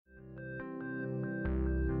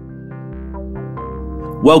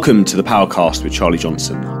Welcome to the Powercast with Charlie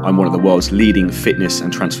Johnson. I'm one of the world's leading fitness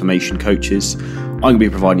and transformation coaches. I'm going to be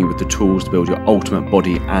providing you with the tools to build your ultimate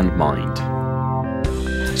body and mind.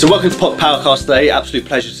 So welcome to Powercast today. Absolute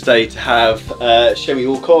pleasure today to have Chemmy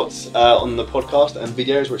Alcott on the podcast and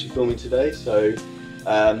videos we're actually filming today. So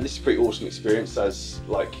this is a pretty awesome experience, as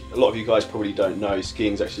like a lot of you guys probably don't know,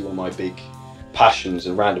 skiing is actually one of my big passions.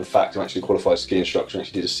 And random fact, I'm actually a qualified ski instructor and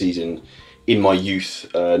actually did a season in my youth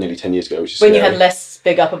nearly 10 years ago, which is when scary. You had less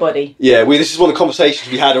big upper body. Yeah, this is one of the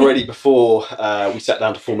conversations we had already before we sat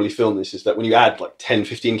down to formally film this, is that when you add like 10,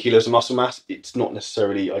 15 kilos of muscle mass, it's not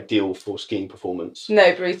necessarily ideal for skiing performance.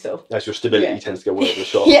 No, brutal. As your stability tends to go way over the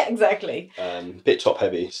shop. Yeah, exactly. Bit top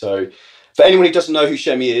heavy. So for anyone who doesn't know who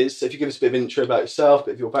Chemmy is, if you give us a bit of an intro about yourself, a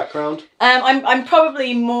bit of your background. I'm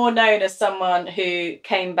probably more known as someone who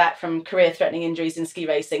came back from career-threatening injuries in ski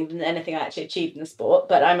racing than anything I actually achieved in the sport.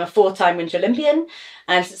 But I'm a 4-time Winter Olympian,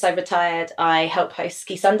 and since I retired, I help host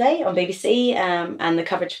Ski Sunday on BBC and the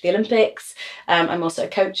coverage for the Olympics. I'm also a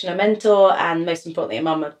coach and a mentor, and most importantly, a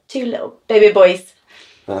mum of 2 little baby boys.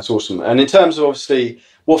 That's awesome. And in terms of obviously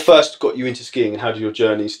what first got you into skiing and how did your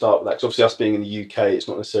journey start with that? Because obviously us being in the UK, it's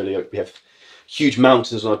not necessarily like we have huge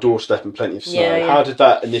mountains on our doorstep and plenty of snow. Yeah. How did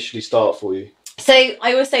that initially start for you? So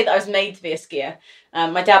I always say that I was made to be a skier.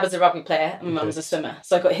 My dad was a rugby player and my mum was a swimmer.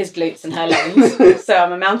 So I got his glutes and her legs. So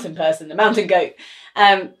I'm a mountain person, a mountain goat.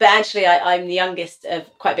 But actually I'm the youngest of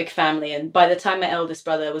quite a big family. And by the time my eldest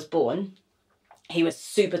brother was born, he was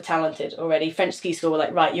super talented already. French ski school were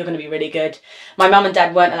like, right, you're going to be really good. My mum and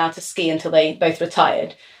dad weren't allowed to ski until they both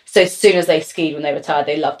retired. So as soon as they skied when they retired,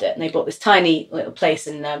 they loved it. And they bought this tiny little place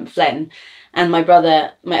in Flen. And my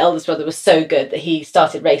eldest brother was so good that he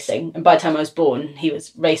started racing. And by the time I was born, he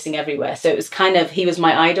was racing everywhere. So it was he was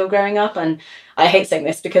my idol growing up. And I hate saying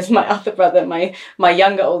this because my other brother, my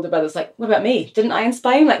younger older brother's like, what about me? Didn't I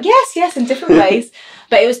inspire him? Like, yes, in different ways.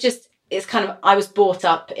 But I was brought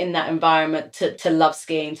up in that environment to love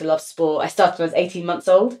skiing, to love sport. I started when I was 18 months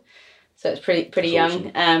old. So it's pretty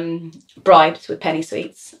young. Awesome. Bribed with penny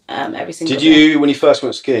sweets every single day. Did you, when you first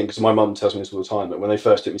went skiing, because my mum tells me this all the time, but when they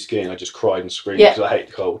first took me skiing, I just cried and screamed because I hate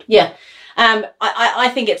the cold. Yeah.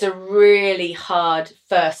 I think it's a really hard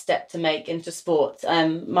first step to make into sport.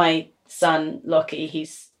 My son, Lockie,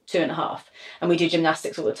 he's 2.5, and we do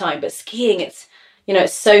gymnastics all the time. But skiing, it's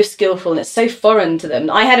so skillful and it's so foreign to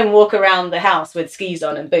them. I had him walk around the house with skis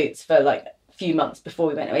on and boots for like few months before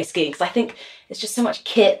we went away skiing, because I think it's just so much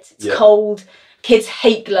kit. It's cold. Kids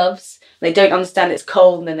hate gloves. They don't understand it's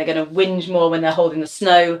cold, and then they're going to whinge more when they're holding the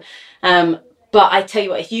snow. But I tell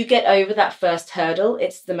you what, if you get over that first hurdle,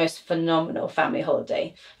 it's the most phenomenal family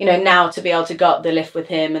holiday. Now to be able to go up the lift with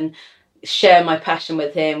him and share my passion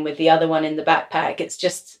with him, with the other one in the backpack, it's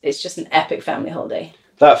just an epic family holiday.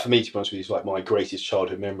 That, for me, to be honest with you, is like my greatest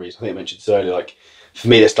childhood memories. I think I mentioned this earlier, like for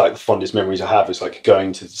me, that's like the fondest memories I have is like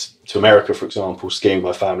going to America, for example, skiing with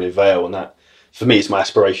my family in Vail, and that for me, it's my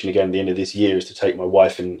aspiration again at the end of this year is to take my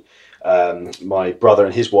wife and my brother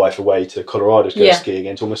and his wife away to Colorado to go skiing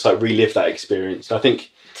and to almost like relive that experience. And I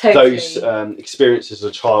think those experiences as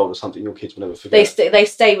a child are something your kids will never forget. They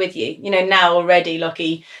stay with you. Now already,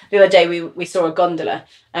 Lockie, the other day we saw a gondola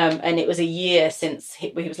and it was a year since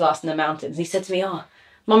he was last in the mountains. He said to me,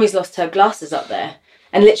 Mummy's lost her glasses up there.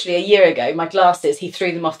 And literally a year ago, my glasses, he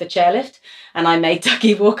threw them off the chairlift and I made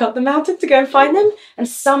Dougie walk up the mountain to go and find them. And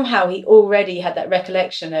somehow he already had that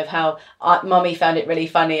recollection of how Mummy found it really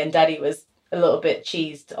funny and Daddy was a little bit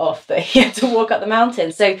cheesed off that he had to walk up the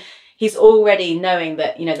mountain. So he's already knowing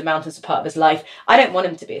that, the mountains are part of his life. I don't want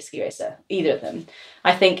him to be a ski racer, either of them.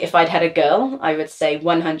 I think if I'd had a girl, I would say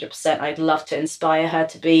 100% I'd love to inspire her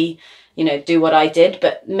to be, do what I did.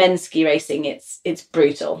 But men's ski racing, it's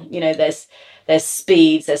brutal. There's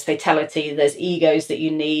speeds, there's fatality, there's egos that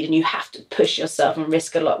you need, and you have to push yourself and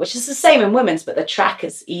risk a lot, which is the same in women's, but the track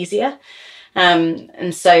is easier.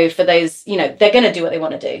 And so for those, they're going to do what they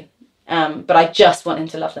want to do. But I just want him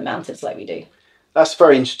to love the mountains like we do. That's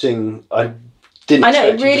very interesting. I know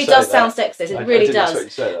it really does sound sexist. It really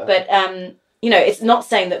does. But it's not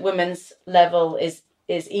saying that women's level is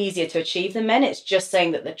easier to achieve than men. It's just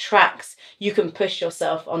saying that the tracks, you can push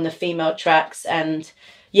yourself on the female tracks, and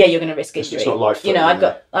you're going to risk injury. It's not life-threatening.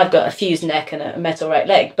 I've got a fused neck and a metal right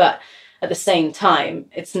leg, but at the same time,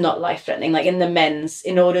 it's not life-threatening. Like in the men's,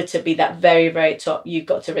 in order to be that very, very top, you've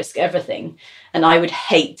got to risk everything. And I would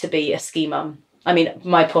hate to be a ski mum. I mean,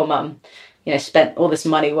 my poor mum, spent all this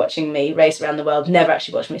money watching me race around the world, never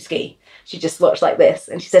actually watched me ski. She just watched like this.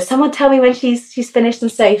 And she said, someone tell me when she's finished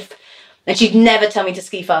and safe. And she'd never tell me to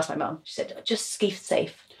ski fast, my mum. She said, just ski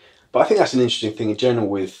safe. But I think that's an interesting thing in general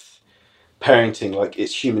with parenting, like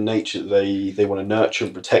it's human nature that they want to nurture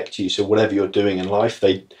and protect you. So whatever you're doing in life,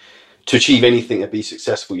 to achieve anything and be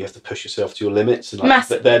successful, you have to push yourself to your limits. And like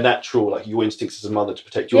they're natural, like your instincts as a mother to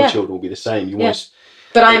protect your children will be the same.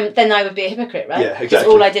 But I would be a hypocrite, right? Yeah, exactly. Because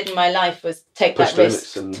all I did in my life was take that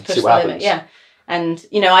risk and to push see the what limit. happens. Yeah. And,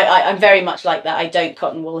 you know, I'm very much like that. I don't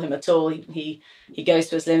cotton wool him at all. He goes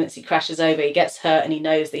to his limits, he crashes over, he gets hurt, and he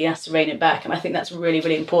knows that he has to rein it back. And I think that's really,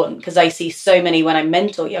 really important, because I see so many, when I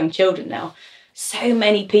mentor young children now, so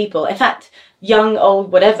many people, in fact, young,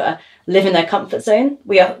 old, whatever, live in their comfort zone.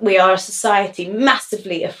 We are a society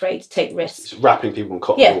massively afraid to take risks. It's wrapping people in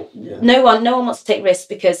cotton wool. Yeah. No one wants to take risks,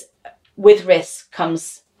 because with risk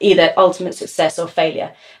comes either ultimate success or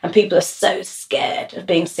failure. And people are so scared of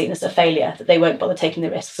being seen as a failure that they won't bother taking the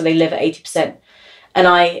risk, so they live at 80%.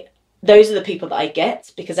 And those are the people that I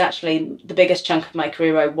get, because actually the biggest chunk of my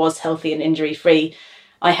career I was healthy and injury free.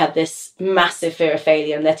 I had this massive fear of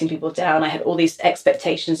failure and letting people down. I had all these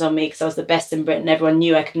expectations on me because I was the best in Britain. Everyone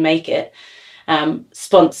knew I could make it.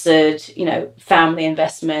 Sponsored, you know, family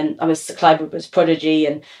investment. I was Clyde Woodward's prodigy,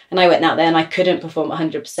 and I went out there and I couldn't perform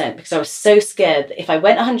 100% because I was so scared that if I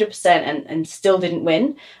went 100% and still didn't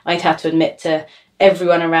win, I'd have to admit to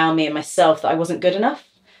everyone around me and myself that I wasn't good enough.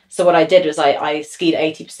 So what I did was I skied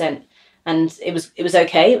at 80%, and it was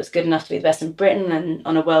okay. It was good enough to be the best in Britain, and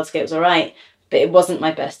on a world scale it was all right. But it wasn't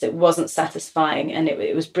my best. It wasn't satisfying, and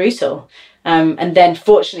it was brutal. And then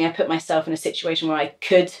fortunately I put myself in a situation where I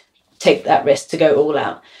could take that risk to go all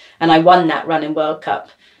out, and I won that run in World Cup,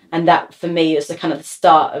 and that for me is the kind of the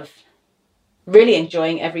start of really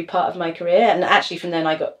enjoying every part of my career. And actually from then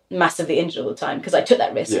I got massively injured all the time because I took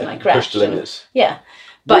that risk and I crashed. Pushed the limits.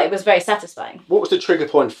 But it was very satisfying. What was the trigger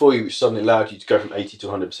point for you which suddenly allowed you to go from 80 to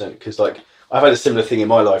 100%? Because like I've had a similar thing in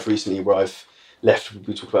my life recently where I've left,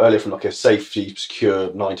 we talked about earlier, from like a safety, secure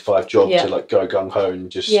 9-to-5 job to like go gung-ho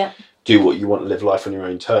and just do what you want and live life on your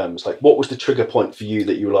own terms. Like what was the trigger point for you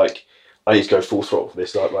that you were like, I need to go full throttle for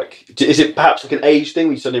this? Like is it perhaps like an age thing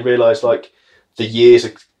where you suddenly realise like the years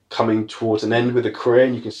are coming towards an end with a career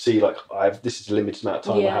and you can see like this is a limited amount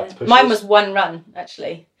of time I have to push Mine this? was one run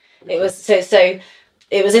actually. It was so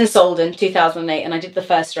it was in Solden 2008, and I did the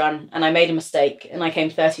first run and I made a mistake and I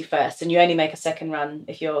came 31st, and you only make a second run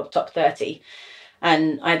if you're top 30.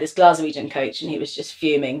 And I had this Glaswegian coach and he was just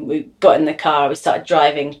fuming. We got in the car, we started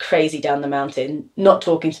driving crazy down the mountain, not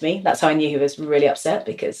talking to me. That's how I knew he was really upset,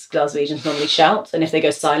 because Glaswegians normally shout, and if they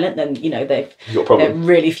go silent, then, you know, they're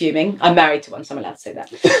really fuming. I'm married to one, so I'm allowed to say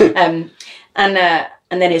that.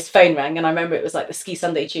 And then his phone rang, and I remember it was like the Ski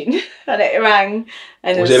Sunday tune, and it rang.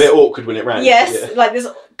 And was it a bit awkward when it rang? Yes, like this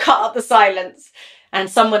cut up the silence. And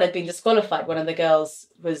someone had been disqualified. One of the girls,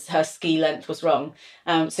 her ski length was wrong.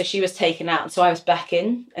 So she was taken out. And so I was back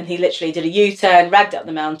in, and he literally did a U-turn, ragged up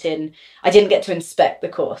the mountain. I didn't get to inspect the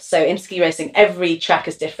course. So in ski racing, every track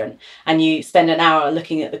is different. And you spend an hour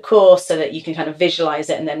looking at the course so that you can kind of visualize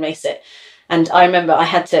it and then race it. And I remember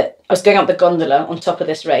I was going up the gondola on top of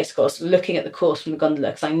this race course, looking at the course from the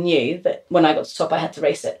gondola, because I knew that when I got to the top, I had to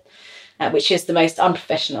race it. Which is the most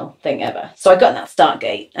unprofessional thing ever. So I got in that start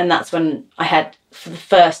gate, and that's when I had, for the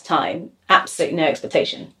first time, absolutely no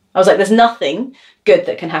expectation. I was like, there's nothing good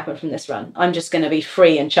that can happen from this run. I'm just going to be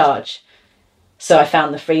free and charge. So I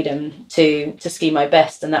found the freedom to ski my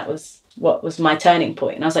best, and that was what was my turning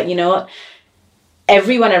point. And I was like, you know what?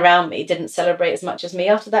 Everyone around me didn't celebrate as much as me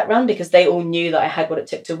after that run, because they all knew that I had what it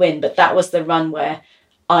took to win. But that was the run where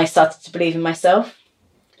I started to believe in myself.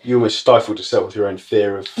 You almost stifled yourself with your own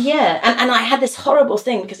fear of... Yeah, and I had this horrible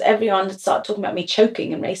thing, because everyone started talking about me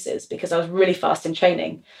choking in races because I was really fast in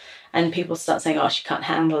training. And people start saying, oh, she can't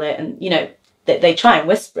handle it. And, you know, they try and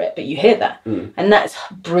whisper it, but you hear that. And that's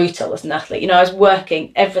brutal as an athlete. You know, I was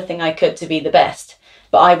working everything I could to be the best,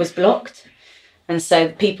 but I was blocked. And so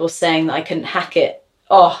people saying that I couldn't hack it,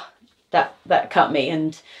 that cut me.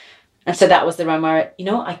 And so that was the run where, you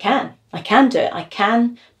know what, I can do it. I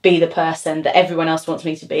can be the person that everyone else wants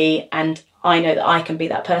me to be, and I know that I can be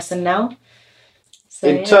that person now. So,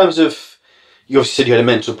 in terms of, you obviously said you had a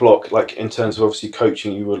mental block, like in terms of obviously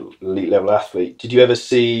coaching, you were an elite level athlete. Did you ever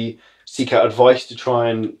seek out advice to try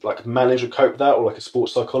and like manage or cope with that, or like a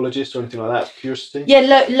sports psychologist or anything like that, curiosity?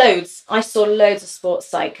 Yeah, loads. I saw loads of sports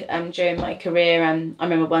psych during my career, and I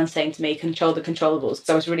remember one saying to me, control the controllables, because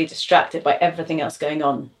I was really distracted by everything else going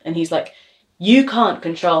on. And he's like, you can't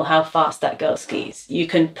control how fast that girl skis. You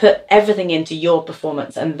can put everything into your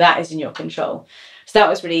performance, and that is in your control. So that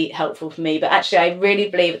was really helpful for me. But actually, I really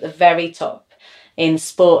believe at the very top in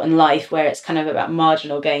sport and life, where it's kind of about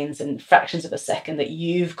marginal gains and fractions of a second, that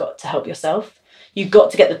you've got to help yourself. You've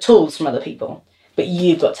got to get the tools from other people, but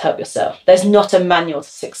you've got to help yourself. There's not a manual to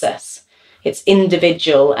success. It's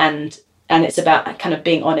individual and and it's about kind of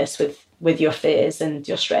being honest with your fears and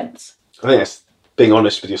your strengths. I think that's being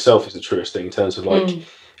honest with yourself is the truest thing in terms of like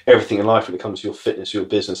everything in life when it comes to your fitness, your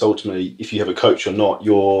business. Ultimately, if you have a coach or not,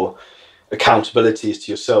 your accountability is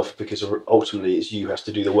to yourself, because ultimately it's you who has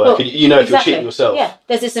to do the work. Well, you know, if you're cheating yourself. Yeah,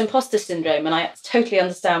 there's this imposter syndrome, and I totally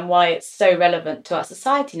understand why it's so relevant to our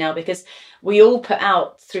society now, because we all put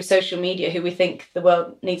out through social media who we think the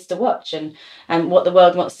world needs to watch and what the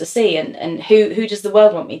world wants to see, and who does the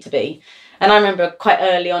world want me to be. And I remember quite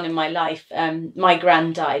early on in my life, my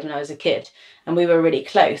gran died when I was a kid, and we were really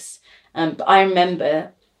close. But I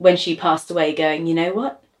remember when she passed away going, you know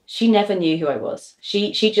what? She never knew who I was.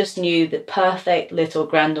 She just knew the perfect little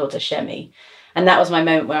granddaughter Chemmy. And that was my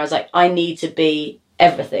moment where I was like, I need to be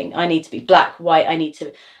everything. I need to be black, white. I need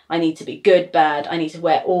to be good, bad. I need to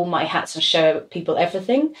wear all my hats and show people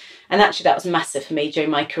everything. And actually that was massive for me during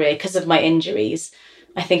my career because of my injuries.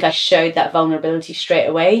 I think I showed that vulnerability straight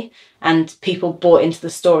away, and people bought into the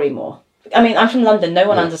story more. I mean, I'm from London. No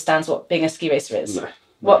one understands what being a ski racer is. No.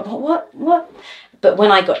 What? But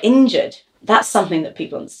when I got injured, that's something that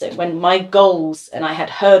people understood. When my goals and I had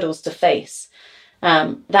hurdles to face,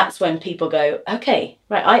 that's when people go, okay,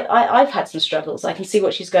 right, I've had some struggles. I can see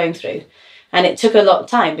what she's going through. And it took a lot of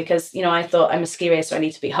time because, you know, I thought I'm a ski racer. I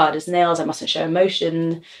need to be hard as nails. I mustn't show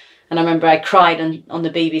emotion. And I remember I cried on the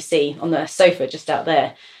BBC on the sofa just out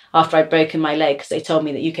there after I'd broken my leg because they told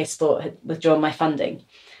me that UK Sport had withdrawn my funding.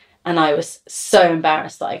 And I was so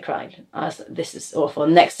embarrassed that I cried. I was like, this is awful.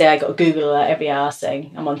 And the next day I got a Google alert every hour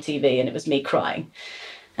saying I'm on TV, and it was me crying.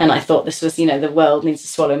 And I thought this was, you know, the world needs to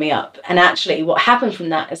swallow me up. And actually what happened from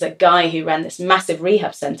that is a guy who ran this massive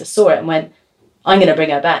rehab centre saw it and went, I'm going to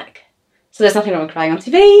bring her back. So there's nothing wrong with crying on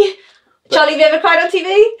TV. Charlie, have you ever cried on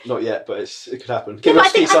TV? Not yet, but it could happen. Give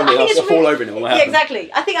us something else to fall over and it will happen. Yeah, exactly.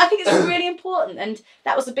 I think it's really important. And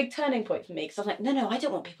that was a big turning point for me because I was like, no, I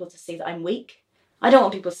don't want people to see that I'm weak. I don't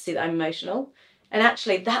want people to see that I'm emotional. And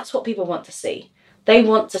actually, that's what people want to see. They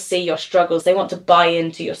want to see your struggles. They want to buy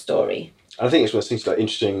into your story. I think it's one of those things like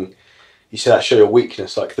interesting. You said that show your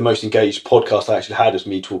weakness. Like the most engaged podcast I actually had was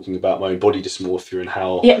me talking about my own body dysmorphia and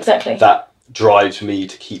how that drives me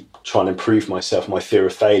to keep trying to improve myself, my fear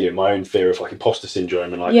of failure, my own fear of like imposter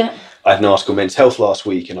syndrome. And like I had an article on men's health last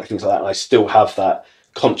week and like things like that. And I still have that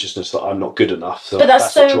consciousness that I'm not good enough. So but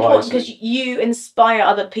that's so important because you inspire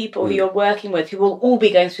other people who you're working with who will all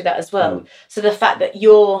be going through that as well. So the fact that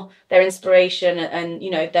you're their inspiration and,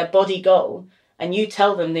 you know, their body goal, and you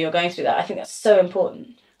tell them that you're going through that, I think that's so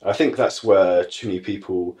important. I think that's where too many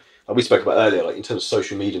people, like we spoke about earlier, like in terms of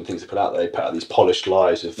social media and things they put out there, they put out these polished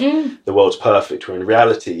lies of the world's perfect, where in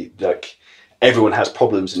reality, like everyone has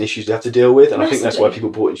problems and issues they have to deal with. And I think that's why people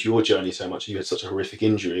bought into your journey so much. You had such a horrific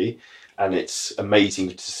injury, and it's amazing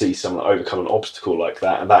to see someone overcome an obstacle like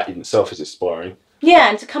that, and that in itself is inspiring. Yeah,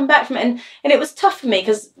 and to come back from it, and it was tough for me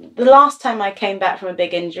because the last time I came back from a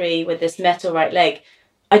big injury with this metal right leg,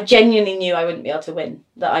 I genuinely knew I wouldn't be able to win,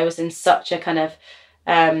 that I was in such a kind of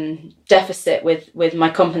deficit with my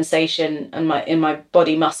compensation and in my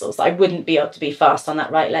body muscles that I wouldn't be able to be fast on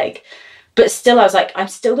that right leg. But still, I was like, I'm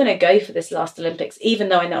still going to go for this last Olympics, even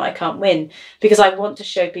though I know I can't win, because I want to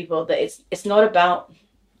show people that it's not about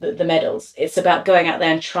the medals. It's about going out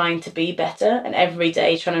there and trying to be better and every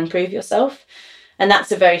day trying to improve yourself. And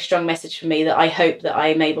that's a very strong message for me that I hope that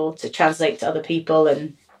I'm able to translate to other people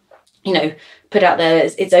and, you know, put out there.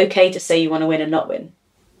 It's okay to say you want to win and not win,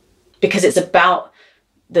 because it's about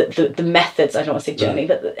the methods. I don't want to say journey,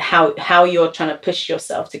 but how you're trying to push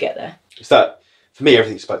yourself to get there. It's that, for me,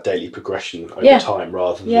 everything's about daily progression over time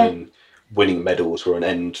rather than winning medals or an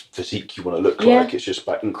end physique you want to look like. It's just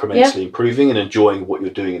about incrementally improving and enjoying what you're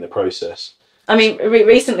doing in the process. I mean,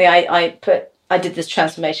 recently I did this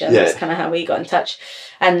transformation. That's kind of how we got in touch,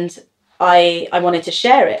 and I wanted to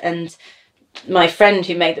share it. And my friend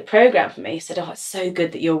who made the program for me said, "Oh, it's so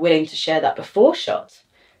good that you're willing to share that before shot."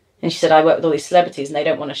 And she said, I work with all these celebrities and they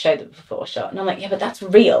don't want to show the before shot. And I'm like, yeah, but that's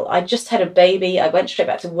real. I just had a baby. I went straight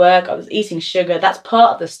back to work. I was eating sugar. That's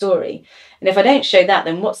part of the story. And if I don't show that,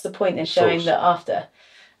 then what's the point in showing the after?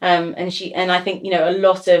 And I think, you know, a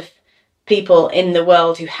lot of people in the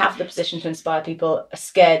world who have the position to inspire people are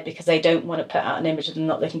scared because they don't want to put out an image of them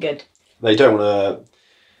not looking good. They don't want to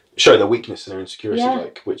show their weakness and their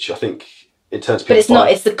insecurity, which I think... But it's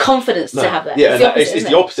not, it's the confidence to have that. Yeah, it's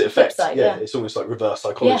the opposite effect. It's almost like reverse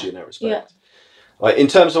psychology in that respect. Like in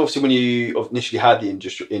terms of obviously when you initially had the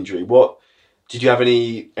injury, what did you have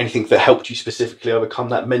anything that helped you specifically overcome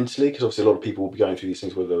that mentally? Because obviously a lot of people will be going through these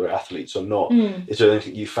things whether they're athletes or not. Is there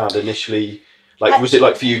anything you found initially? Like was it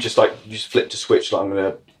like for you just flipped a switch, like I'm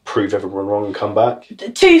going to prove everyone wrong and come back?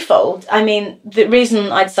 Twofold. I mean, the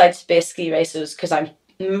reason I decided to be a ski racer was because I'm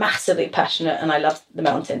massively passionate, and I love the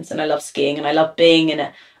mountains, and I love skiing, and I love being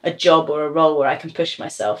in a job or a role where I can push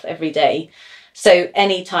myself every day. So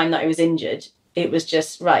any time that I was injured, it was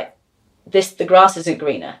just, right, the grass isn't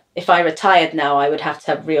greener. If I retired now, I would have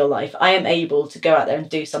to have real life. I am able to go out there and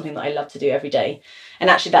do something that I love to do every day. And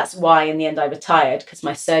actually that's why in the end I retired, because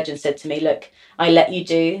my surgeon said to me, look, I let you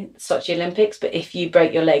do Sochi Olympics, but if you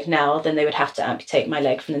break your leg now, then they would have to amputate my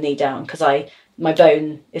leg from the knee down, because my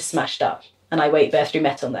bone is smashed up and I weight bear through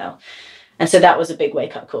metal now. And so that was a big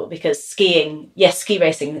wake up call, because skiing, yes, ski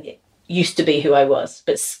racing used to be who I was,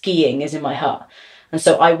 but skiing is in my heart. And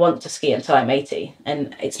so I want to ski until I'm 80,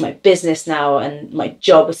 and it's my business now, and my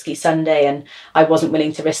job was Ski Sunday, and I wasn't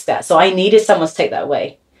willing to risk that. So I needed someone to take that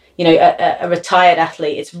away. You know, a retired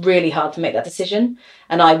athlete, it's really hard to make that decision.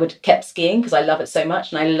 And I would have kept skiing because I love it so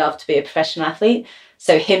much, and I love to be a professional athlete.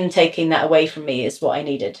 So him taking that away from me is what I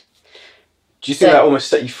needed. Do you think that almost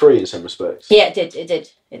set you free in some respects? Yeah,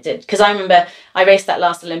 it did. Because I remember I raced that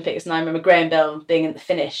last Olympics, and I remember Graham Bell being at the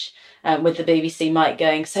finish with the BBC mic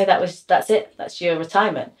going, so that's it, that's your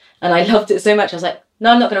retirement. And I loved it so much. I was like,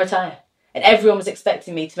 no, I'm not going to retire. And everyone was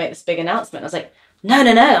expecting me to make this big announcement. I was like, no,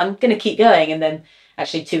 I'm going to keep going. And then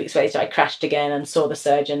actually 2 weeks later, I crashed again and saw the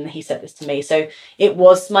surgeon. He said this to me. So it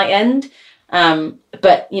was my end.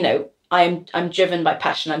 But, you know, I'm driven by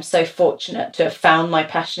passion. I'm so fortunate to have found my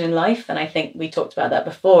passion in life. And I think we talked about that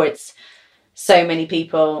before. It's so many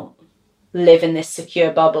people live in this secure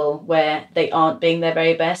bubble where they aren't being their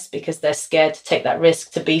very best because they're scared to take that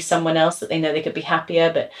risk to be someone else that they know they could be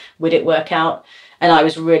happier, but would it work out? And I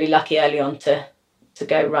was really lucky early on to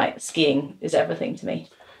go, right, skiing is everything to me.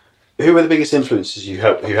 Who were the biggest influences who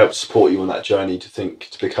helped support you on that journey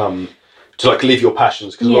to live your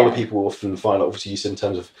passions? Because a lot of people often find, obviously you said in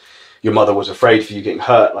terms of your mother was afraid for you getting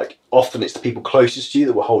hurt, like often it's the people closest to you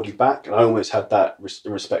that will hold you back. And I almost had that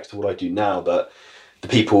in respect to what I do now, that the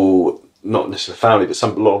people, not necessarily family, but a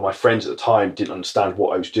lot of my friends at the time didn't understand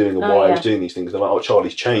what I was doing or why I was doing these things. They're like, oh,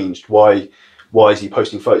 Charlie's changed. Why is he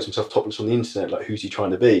posting photos of himself topless on the internet? Like, who's he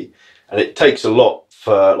trying to be? And it takes a lot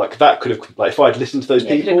for, like, that could have, like, if I'd listened to those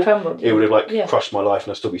people, it would have, crushed my life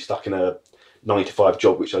and I'd still be stuck in a 9-to-5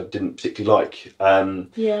 job, which I didn't particularly like.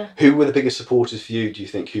 Who were the biggest supporters for you, do you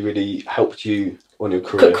think, who really helped you on your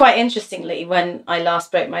career? Quite interestingly, when I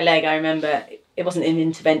last broke my leg, I remember it wasn't an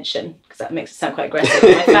intervention, because that makes it sound quite aggressive.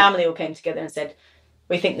 My family all came together and said,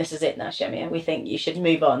 we think this is it now, Chemmy. We think you should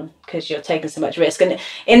move on because you're taking so much risk. And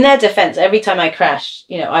in their defence, every time I crashed,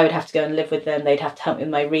 you know, I would have to go and live with them. They'd have to help me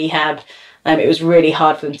with my rehab. It was really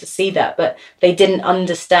hard for them to see that, but they didn't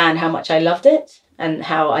understand how much I loved it and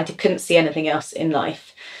how I couldn't see anything else in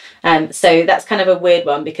life. So that's kind of a weird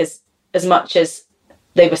one, because as much as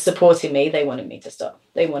they were supporting me, they wanted me to stop.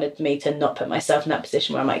 They wanted me to not put myself in that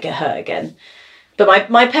position where I might get hurt again.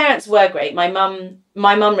 But my parents were great. My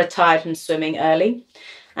mum retired from swimming early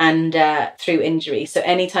and through injury. So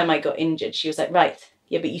anytime I got injured, she was like, right,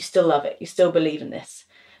 yeah, but you still love it. You still believe in this.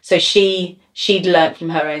 So she'd learnt from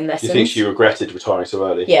her own lessons. Do you think she regretted retiring so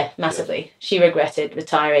early? Yeah, massively. Yeah. She regretted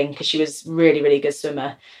retiring because she was really, really good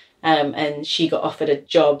swimmer. And she got offered a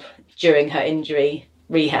job during her injury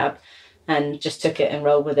rehab and just took it and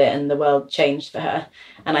rolled with it, and the world changed for her.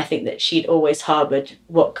 And I think that she'd always harboured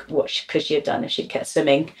what could she have done if she'd kept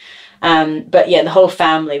swimming. But yeah, the whole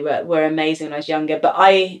family were amazing when I was younger. But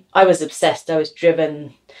I was obsessed. I was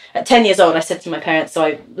driven. At 10 years old, I said to my parents,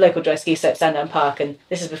 so local dry ski slope, Sandown Park, and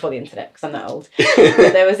this is before the internet because I'm that old.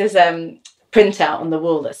 But there was this printout on the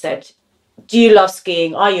wall that said, do you love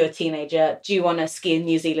skiing? Are you a teenager? Do you want to ski in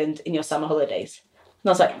New Zealand in your summer holidays? And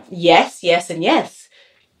I was like, yes, and yes.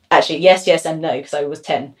 Actually, yes, and no, because I was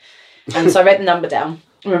 10. And so I wrote the number down.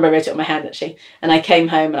 I remember I wrote it on my hand, actually. And I came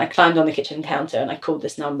home and I climbed on the kitchen counter and I called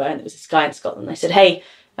this number, and it was this guy in Scotland. I said, hey,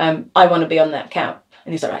 I want to be on that account.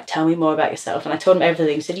 And he's like, right, tell me more about yourself. And I told him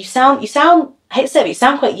everything. He said, you sound, I hate to say it, but you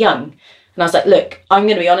sound quite young. And I was like, look, I'm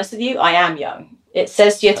going to be honest with you. I am young. It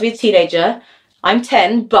says you have to be a teenager. I'm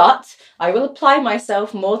 10, but I will apply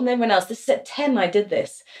myself more than everyone else. This is at 10 I did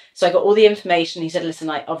this. So I got all the information. He said, listen,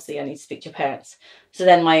 I need to speak to your parents. So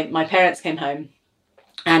then my parents came home,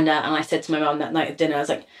 and I said to my mum that night at dinner, I was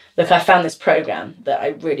like, look, I found this programme that I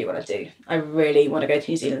really want to do. I really want to go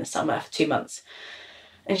to New Zealand this summer for 2 months.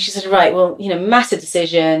 And she said, right, well, you know, massive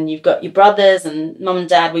decision. You've got your brothers and mum and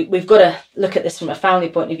dad. We've got to look at this from a family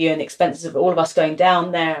point of view and the expenses of all of us going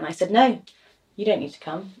down there. And I said, no, you don't need to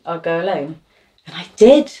come. I'll go alone. And I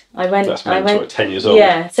did. I went 10 years old.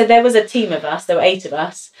 Yeah. So there was a team of us. There were 8 of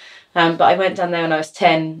us. But I went down there when I was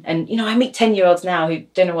 10. And, you know, I meet 10-year-olds now who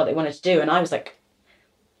don't know what they wanted to do. And I was like,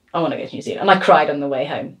 I want to go to New Zealand. And I cried on the way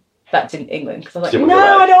home back to England because I was like,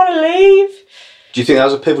 no, I don't want to leave. Do you think that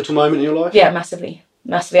was a pivotal moment in your life? Yeah, massively.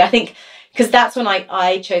 massively. I think because that's when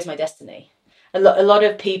I chose my destiny. A lot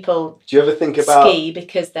of people do you ever think about ski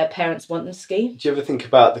because their parents want them to ski. Do you ever think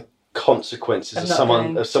about the consequences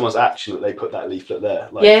of someone's action that they put that leaflet there?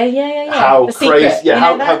 Like, how crazy,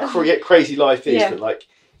 how crazy life is. That like,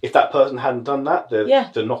 if that person hadn't done that,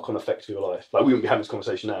 the knock-on effect to your life. Like, we wouldn't be having this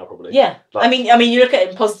conversation now, probably. Yeah, like, I mean, you look at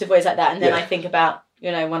it in positive ways like that, and then I think about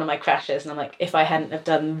one of my crashes, and I'm like, if I hadn't have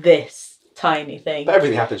done this tiny thing. But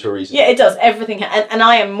everything happens for a reason. Yeah, it does. Everything, and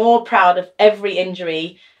I am more proud of every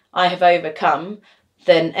injury I have overcome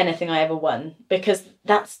than anything I ever won, because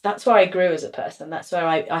that's where I grew as a person. That's where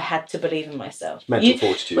I had to believe in myself. Mental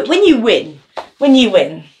fortitude. But when you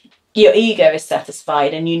win, your ego is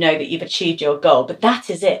satisfied and you know that you've achieved your goal. But that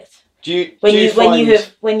is it.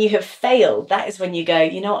 When you have failed, that is when you go,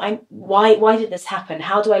 why did this happen?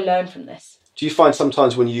 How do I learn from this? Do you find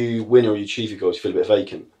sometimes when you win or you achieve your goals, you feel a bit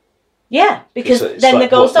vacant? Yeah, because then the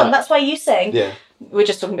goal's done. That's why you're saying. Yeah. We were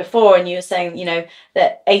just talking before, and you were saying,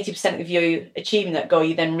 that 80% of you achieving that goal,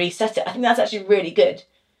 you then reset it. I think that's actually really good.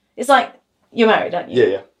 It's like, you're married, aren't you? Yeah,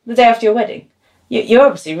 yeah. The day after your wedding. You're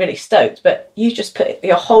obviously really stoked, but you just put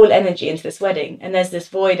your whole energy into this wedding, and there's this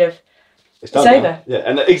void of, it's over. Now. Yeah,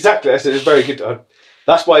 and exactly, it's very good.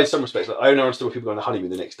 That's why in some respects, like, I don't understand why people go on a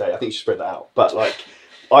honeymoon the next day. I think you should spread that out. But like,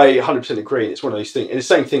 I 100% agree, and it's one of those things. And the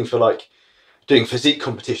same thing for like, doing physique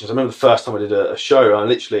competitions. I remember the first time I did a show, and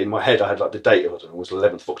literally in my head I had like the date of, I don't know, it was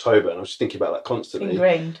 11th of October, and I was just thinking about that constantly.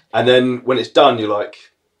 Ingrained. And then when it's done, you're like,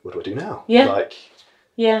 what do I do now? Yeah. Like,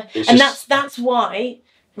 yeah. And that's why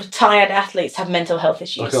retired athletes have mental health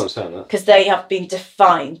issues. I can understand that. Because they have been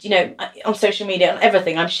defined, on social media, on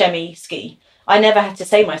everything. I'm Chemmy Ski. I never had to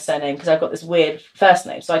say my surname because I've got this weird first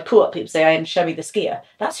name. So I'd call up people and say, I am Chemmy the skier.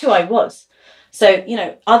 That's who I was. So,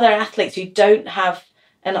 other athletes who don't have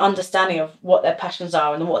an understanding of what their passions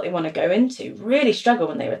are and what they want to go into really struggle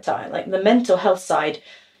when they retire. Like the mental health side,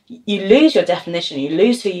 you lose your definition, you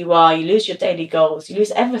lose who you are, you lose your daily goals, you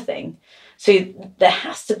lose everything. So there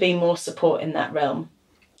has to be more support in that realm.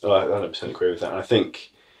 Oh, I 100% agree with that. And I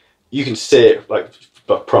think you can see it, like,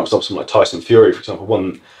 prime example, someone like Tyson Fury, for example,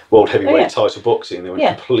 won world heavyweight title boxing, and they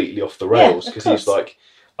went completely off the rails because he was like,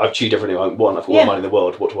 I've achieved everything I want, I've got all the money in the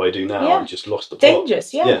world, what do I do now? And just lost the plot.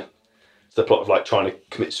 Dangerous, yeah. The plot of like trying to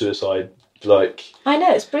commit suicide, like, I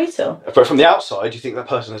know, it's brutal. But from the outside, you think that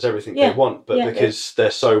person has everything they want, but because they're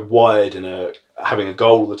so wired in having a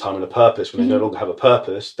goal all the time and a purpose, when they no longer have a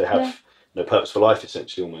purpose, they have no purpose for life,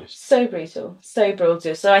 essentially, almost. So brutal, so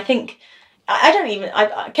brutal. So I think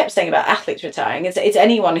I kept saying about athletes retiring. It's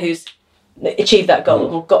anyone who's achieved that goal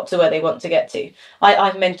or got to where they want to get to.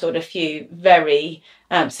 I've mentored a few very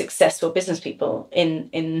successful business people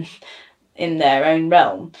in their own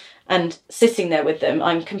realm. And sitting there with them,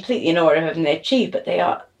 I'm completely in awe of everything they achieve, but they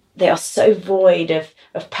are so void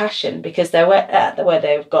of passion because they're where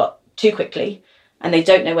they've got too quickly, and they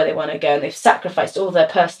don't know where they want to go, and they've sacrificed all their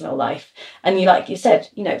personal life. And like you said,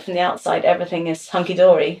 from the outside, everything is hunky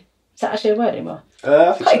dory. Is that actually a word anymore?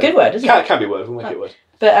 I think quite a good word, isn't it? It can be a word. We'll make it a word.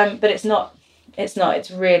 But it's not. It's not.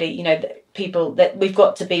 It's really people that we've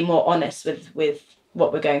got to be more honest with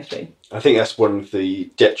what we're going through. I think that's one of the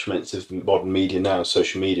detriments of modern media now,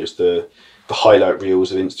 social media, is the highlight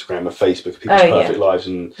reels of Instagram and Facebook of people's perfect lives,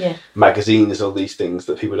 and magazines, all these things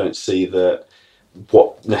that people don't see that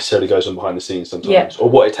what necessarily goes on behind the scenes sometimes, or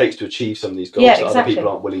what it takes to achieve some of these goals that other people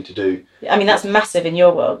aren't willing to do. I mean, that's massive in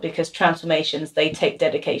your world because transformations, they take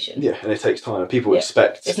dedication. Yeah, and it takes time. People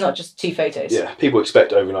expect... It's not just 2 photos. Yeah, people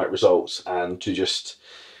expect overnight results, and to just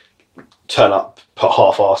turn up, put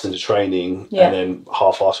half-assed into training, and then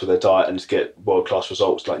half-assed with their diet and just get world-class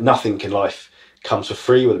results. Like, nothing in life comes for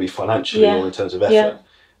free, whether it be financially or in terms of effort.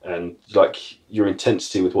 And like, your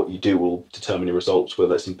intensity with what you do will determine your results, whether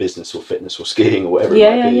that's in business or fitness or skiing or whatever it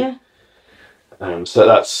might be. So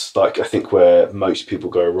that's like, I think, where most people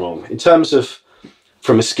go wrong. In terms of,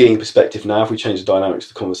 from a skiing perspective now, if we change the dynamics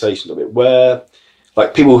of the conversation a bit, where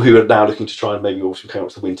like people who are now looking to try and maybe also come up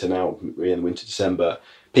to the winter now, we're in the winter, December,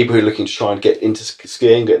 people who are looking to try and get into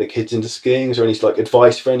skiing, get their kids into skiing, is there any like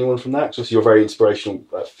advice for anyone from that? Because you're a very inspirational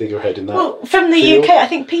figurehead in that. Well, from the UK, I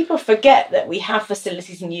think people forget that we have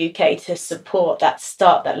facilities in the UK to support that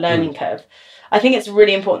learning curve. I think it's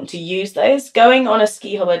really important to use those. Going on a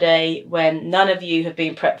ski holiday when none of you have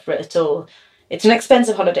been prepped for it at all, it's an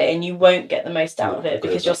expensive holiday and you won't get the most out of it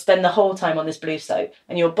because you'll spend the whole time on this blue slope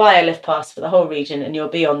and you'll buy a lift pass for the whole region and you'll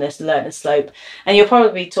be on this learner slope and you'll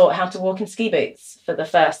probably be taught how to walk in ski boots for the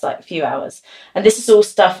first few hours. And this is all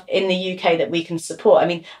stuff in the UK that we can support. I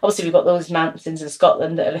mean, obviously we've got those mountains in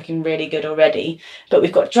Scotland that are looking really good already, but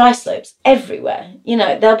we've got dry slopes everywhere.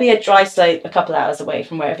 There'll be a dry slope a couple of hours away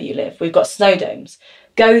from wherever you live. We've got snow domes.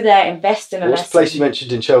 Go there, invest in a What's lesson. the place you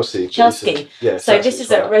mentioned in Chelsea? Chelsea. Yeah. So this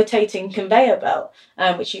is a rotating conveyor belt,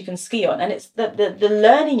 which you can ski on, and it's the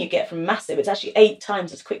learning you get from massive. It's actually 8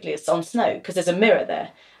 times as quickly as on snow because there's a mirror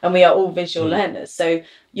there, and we are all visual learners. So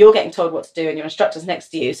you're getting told what to do, and your instructor's next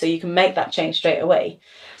to you, so you can make that change straight away.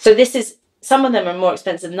 So this is, some of them are more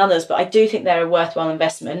expensive than others, but I do think they're a worthwhile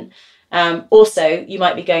investment. Also, you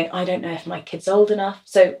might be going, I don't know if my kid's old enough,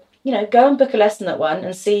 so go and book a lesson at one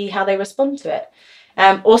and see how they respond to it.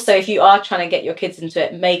 Also, if you are trying to get your kids into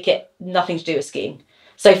it, make it nothing to do with skiing.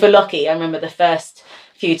 So for Lockie, I remember the first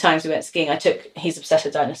few times we went skiing, he's obsessed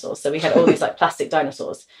with dinosaurs. So we had all these like plastic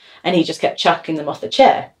dinosaurs, and he just kept chucking them off the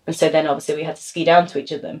chair. And so then obviously we had to ski down to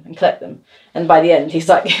each of them and collect them. And by the end, he's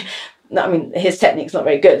like, his technique's not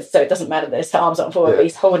very good, so it doesn't matter that his arms aren't forward, but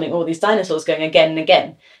he's holding all these dinosaurs going again and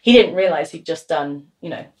again. He didn't realise he'd just done,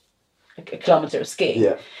 a kilometre of skiing.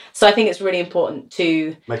 Yeah. So I think it's really important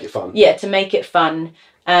to make it fun. Yeah, to make it fun,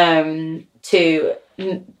 to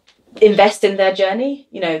invest in their journey.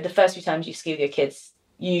 The first few times you ski with your kids,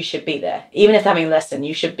 you should be there. Even if they're having a lesson,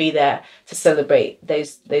 you should be there to celebrate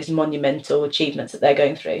those monumental achievements that they're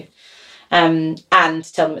going through, and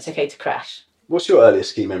tell them it's okay to crash. What's your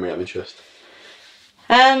earliest ski memory of interest?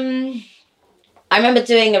 I remember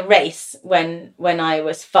doing a race when I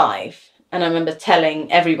was 5. And I remember telling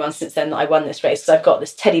everyone since then that I won this race, because I've got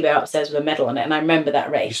this teddy bear upstairs with a medal on it, and I remember that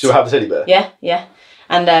race. You still have the teddy bear? Yeah.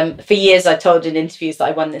 And for years I told in interviews that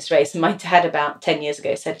I won this race, and my dad about 10 years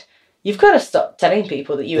ago said, "You've got to stop telling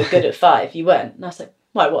people that you were good at 5. You weren't." And I was like,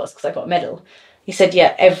 "Well, I was, because I got a medal." He said,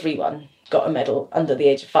 "Yeah, everyone got a medal under the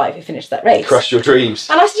age of 5 who finished that race." Crushed your dreams.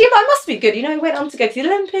 And I said, "Yeah, but I must be good. I went on to go to the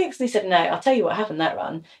Olympics." And he said, "No, I'll tell you what happened that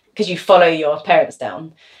run, because you follow your parents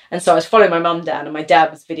down." And so I was following my mum down, and my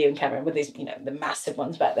dad was videoing camera with these, the massive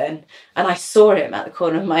ones back then. And I saw him at the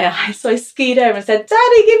corner of my eye. So I skied over and said,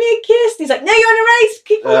 "Daddy, give me a kiss." And he's like, "No, you're in a race.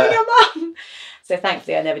 Keep following your mum." So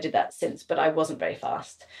thankfully I never did that since, but I wasn't very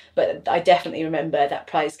fast. But I definitely remember that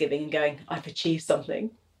prize giving and going, I've achieved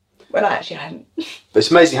something, when I actually hadn't. But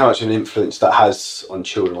it's amazing how much of an influence that has on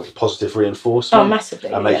children, like positive reinforcement. Oh, massively.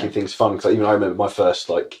 And making things fun. Because even I remember my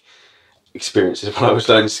first experiences when I was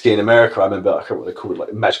learning to ski in America. I remember, I can't remember what they called it,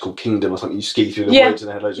 like Magical Kingdom or something. You ski through the woods and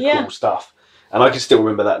they had loads of cool stuff. And I can still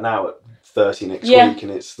remember that now at 30 next week,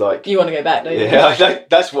 and it's like, you want to go back, don't you? Yeah,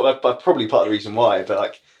 that's probably part of the reason why.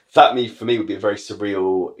 But that for me would be a very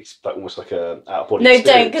surreal, almost like a out of body. No, experience.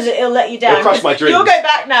 don't, because it'll let you down. It'll crush my dreams. You'll go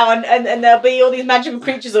back now, and there'll be all these magical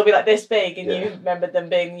creatures will be like this big, and you remember them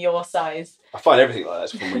being your size. I find everything like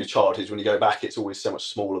that from your childhood. When you go back, it's always so much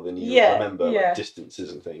smaller than you remember, like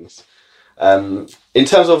distances and things. In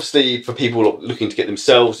terms, obviously, for people looking to get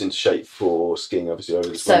themselves into shape for skiing, obviously over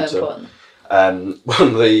this winter, important. One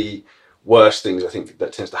of the worst things I think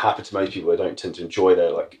that tends to happen to most people, they don't tend to enjoy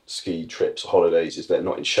their ski trips or holidays, is they're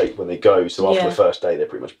not in shape when they go. So after the first day, they're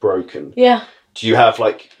pretty much broken. Yeah. Do you have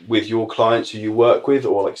with your clients who you work with,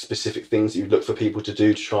 or specific things that you look for people to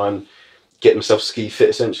do to try and get themselves ski fit,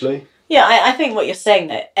 essentially? Yeah, I think what you're saying,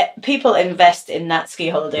 that people invest in that ski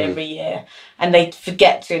holiday every year, and they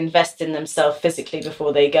forget to invest in themselves physically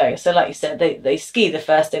before they go. So like you said, they ski the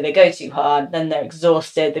first day, they go too hard, then they're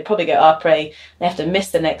exhausted, they probably go après, they have to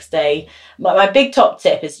miss the next day. My big top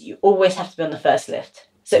tip is you always have to be on the first lift.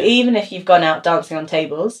 So even if you've gone out dancing on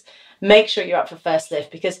tables, make sure you're up for first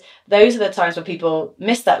lift, because those are the times when people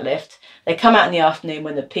miss that lift. They come out in the afternoon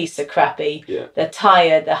when the pistes are crappy, they're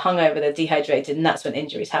tired, they're hungover, they're dehydrated, and that's when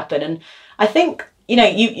injuries happen. And I think,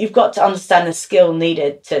 you've got to understand the skill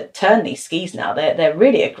needed to turn these skis now. They're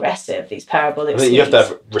really aggressive, these parabolic skis. I think you have to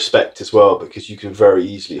have respect as well, because you can very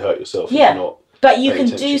easily hurt yourself if you're not. But you can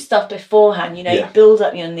do stuff beforehand, you build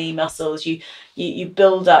up your knee muscles, you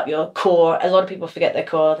build up your core. A lot of people forget their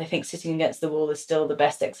core. They think sitting against the wall is still the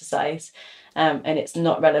best exercise, and it's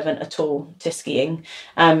not relevant at all to skiing.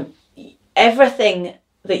 Everything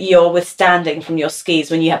that you're withstanding from your skis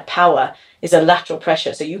when you have power is a lateral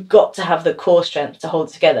pressure. So you've got to have the core strength to hold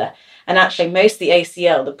it together. And actually, most of the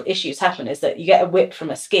ACL, the issues happen is that you get a whip from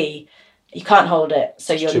a ski, you can't hold it,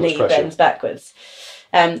 so your knee bends backwards.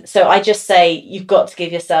 So I just say you've got to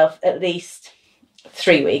give yourself at least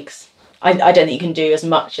 3 weeks. I don't think you can do as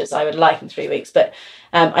much as I would like in 3 weeks, but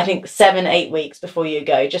I think 7-8 weeks before you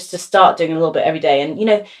go, just to start doing a little bit every day.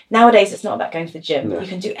 And nowadays it's not about going to the gym. No. You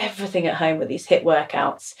can do everything at home with these HIIT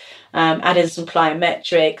workouts, add in some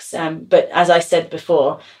plyometrics, but as I said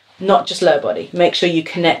before, not just lower body. Make sure you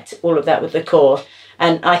connect all of that with the core.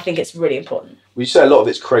 And I think it's really important. Well, you say a lot of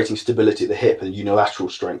it's creating stability at the hip and unilateral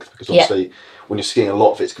strength, because obviously when you're skiing, a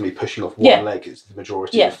lot of it's going to be pushing off one leg. It's the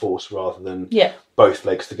majority of the force rather than both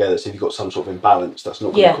legs together. So if you've got some sort of imbalance, that's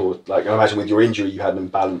not going to cause, like, I imagine with your injury you had an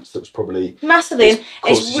imbalance that was probably massively. And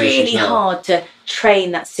it's really hard to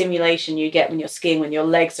train that simulation you get when you're skiing, when your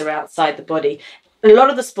legs are outside the body. A lot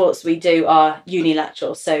of the sports we do are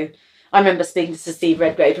unilateral. So I remember speaking to Steve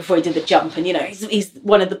Redgrave before he did the jump, and he's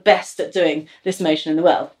one of the best at doing this motion in the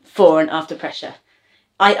world, before and after pressure.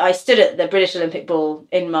 I stood at the British Olympic ball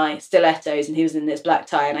in my stilettos, and he was in this black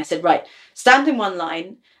tie, and I said, right, stand in one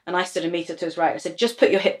line, and I stood a metre to his right. I said, just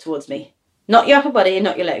put your hip towards me, not your upper body and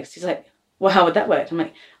not your legs. He's like, well, how would that work? I'm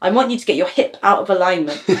like, I want you to get your hip out of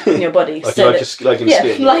alignment in your body.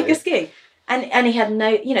 like skiing. And he had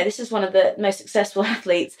no, this is one of the most successful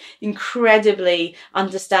athletes, incredibly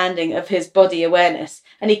understanding of his body awareness.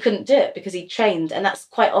 And he couldn't do it because he trained. And that's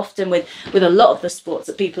quite often with a lot of the sports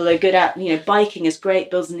that people are good at. Biking is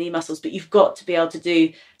great, builds the knee muscles, but you've got to be able to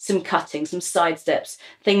do some cutting, some side steps,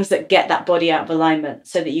 things that get that body out of alignment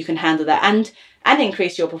so that you can handle that and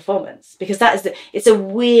increase your performance. Because it's a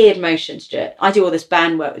weird motion to do it. I do all this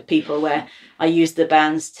band work with people where I use the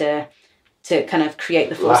bands to kind of create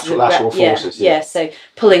the forces. Lateral forces. Yeah, so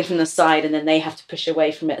pulling from the side and then they have to push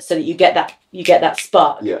away from it so that you get that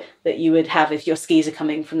spark that you would have if your skis are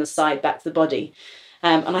coming from the side back to the body.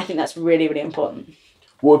 And I think that's really, really important.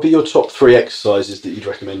 What would be your top 3 exercises that you'd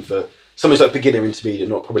recommend for something like beginner, intermediate,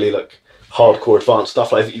 not probably like hardcore advanced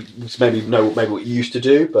stuff? Like you maybe what you used to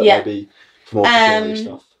do, but maybe for more beginner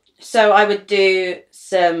stuff. So I would do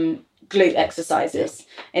some glute exercises.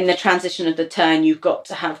 In the transition of the turn, you've got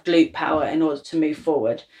to have glute power in order to move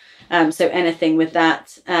forward. So anything with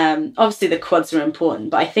that. Obviously the quads are important,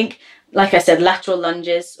 but I think, like I said, lateral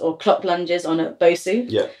lunges or clock lunges on a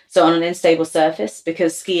Bosu. So on an unstable surface,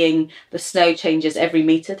 because skiing, the snow changes every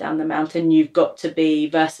metre down the mountain. You've got to be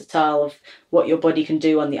versatile of what your body can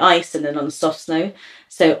do on the ice and then on the soft snow.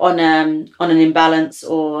 So on an imbalance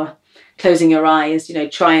or closing your eyes,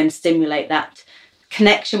 try and stimulate that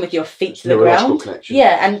connection with your feet to the ground. Connection.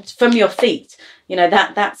 And from your feet,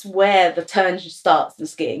 that's where the turn starts in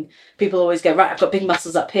skiing. People always go, right, I've got big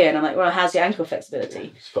muscles up here, and I'm like, well, how's your ankle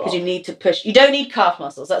flexibility? Because you need to push. You don't need calf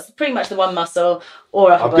muscles. That's pretty much the one muscle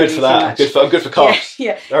or upper body. I'm good for that. I'm good for calves.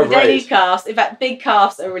 You don't need calves. In fact, big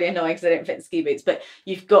calves are really annoying because they don't fit in ski boots. But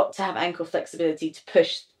you've got to have ankle flexibility to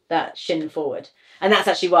push that shin forward. And that's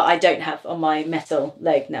actually what I don't have on my metal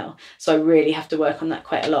leg now. So I really have to work on that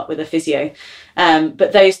quite a lot with a physio.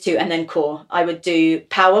 But those two, and then core. I would do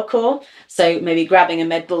power core. So maybe grabbing a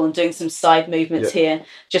med ball and doing some side movements here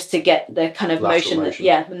just to get the kind of lateral motion.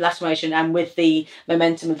 Lateral motion. And with the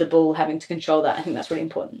momentum of the ball, having to control that. I think that's really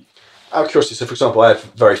important. Out of curiosity, so for example, I have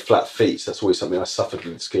very flat feet. So that's always something I suffered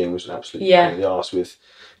with skiing, was an absolute pain in the arse with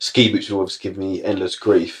ski boots, would always give me endless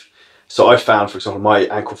grief. So I found, for example, my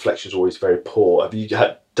ankle flexion is always very poor. Have you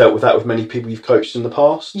dealt with that with many people you've coached in the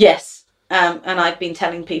past? Yes. And I've been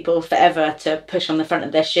telling people forever to push on the front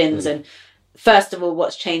of their shins. And first of all,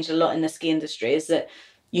 what's changed a lot in the ski industry is that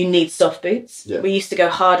you need soft boots. We used to go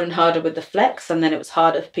harder and harder with the flex, and then it was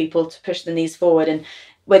harder for people to push the knees forward. And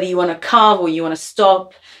whether you want to carve or you want to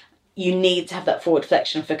stop, you need to have that forward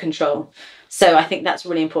flexion for control. So I think that's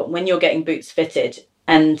really important. When you're getting boots fitted,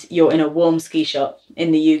 and you're in a warm ski shop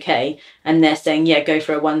in the UK and they're saying, go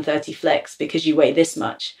for a 130 flex because you weigh this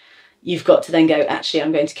much, you've got to then go, actually,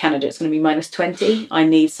 I'm going to Canada, it's going to be -20. I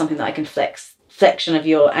need something that I can flex. Flexion of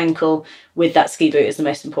your ankle with that ski boot is the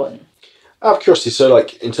most important. Out of curiosity, so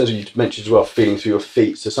like in terms of, you mentioned as well, feeling through your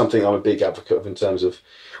feet. So something I'm a big advocate of in terms of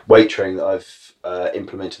weight training that I've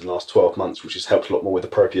implemented in the last 12 months, which has helped a lot more with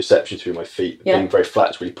the proprioception through my feet. Being very flat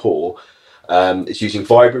is really poor. It's using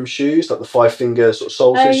Vibram shoes, like the 5-finger sort of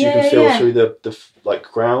soles, you can feel through the like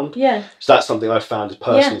ground. So that's something I've found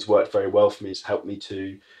personally has worked very well for me. It's helped me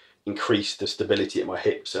to increase the stability at my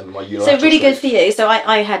hips and my unilateral. So really good for you. So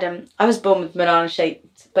I was born with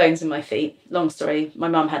banana-shaped bones in my feet. Long story. My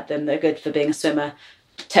mum had them. They're good for being a swimmer.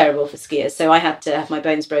 Terrible for skiers. So I had to have my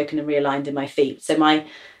bones broken and realigned in my feet. So my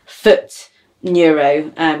foot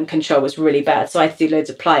neuro control was really bad, so I had to do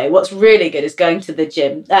loads of plyo. What's really good is going to the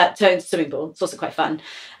gym, to the swimming pool. It's also quite fun,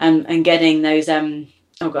 and getting those having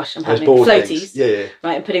floaties,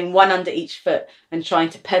 right, and putting one under each foot and trying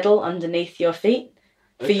to pedal underneath your feet.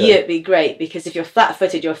 For you, it'd be great because if you're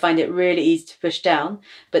flat-footed, you'll find it really easy to push down.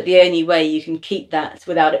 But the only way you can keep that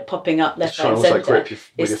without it popping up left, right, and centre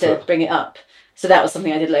is to bring it up. So that was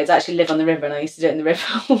something I did loads. I actually live on the river and I used to do it in the river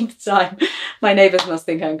all the time. My neighbours must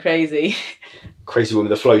think I'm crazy. Crazy one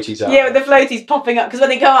with the floaties out. Yeah, with the floaties popping up. Because when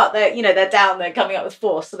they come up, they're down, they're coming up with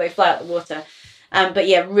force, so they fly out the water. But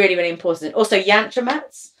yeah, really, really important. Also, yantra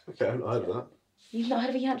mats. Okay, I've not heard of that. You've not heard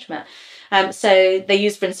of a yantra mat? So they're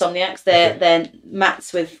used for insomniacs. They're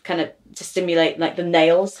mats with kind of to stimulate like the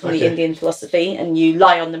nails from the Indian philosophy, and you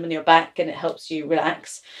lie on them on your back and it helps you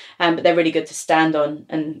relax. But they're really good to stand on,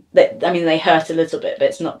 and they hurt a little bit, but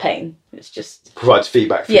it's not pain. It's just provides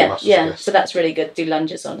feedback for your muscles. Yeah. So that's really good. Do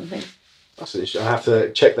lunges on and things. That's interesting. I have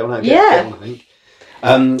to check that one out. Get one, I think.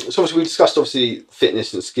 So obviously we discussed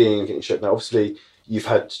fitness and skiing and getting shape. Now obviously you've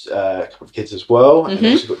had a couple of kids as well, and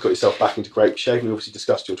obviously got yourself back into great shape. And we obviously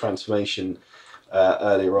discussed your transformation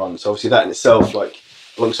earlier on. So obviously that in itself, like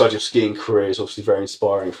alongside your skiing career, is obviously very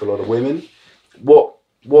inspiring for a lot of women. What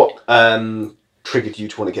triggered you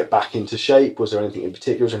to want to get back into shape? Was there anything in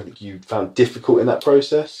particular? Was there anything you found difficult in that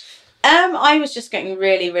process? I was just getting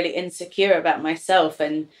really, really insecure about myself,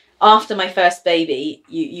 and after my first baby,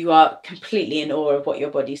 you are completely in awe of what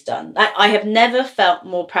your body's done. I have never felt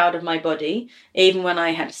more proud of my body, even when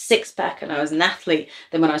I had a six-pack and I was an athlete,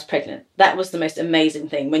 than when I was pregnant. That was the most amazing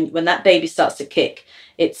thing. When that baby starts to kick,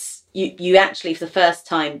 it's you actually, for the first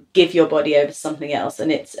time, give your body over to something else,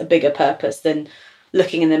 and it's a bigger purpose than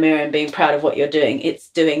looking in the mirror and being proud of what you're doing. It's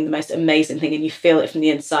doing the most amazing thing, and you feel it from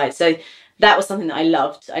the inside. So that was something that I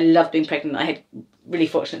loved. I loved being pregnant. I had really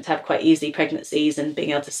fortunate to have quite easy pregnancies and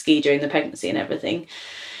being able to ski during the pregnancy and everything.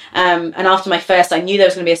 And after my first, I knew there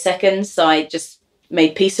was going to be a second, so I just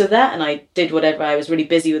made peace with that, and I did whatever. I was really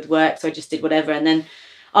busy with work, so I just did whatever. And then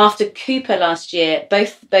after Cooper last year,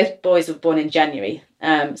 both boys were born in January.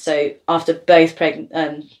 So after both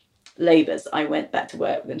labours, I went back to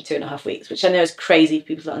work within 2.5 weeks, which I know is crazy for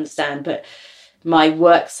people to understand, but my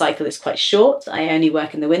work cycle is quite short. I only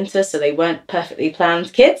work in the winter, so they weren't perfectly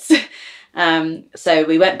planned kids. So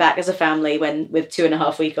we went back as a family with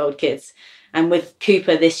 2.5-week-old kids. And with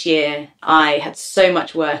Cooper this year, I had so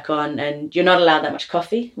much work on, and you're not allowed that much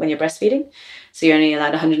coffee when you're breastfeeding. So you're only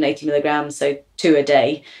allowed 180 milligrams, so 2 a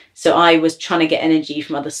day. So I was trying to get energy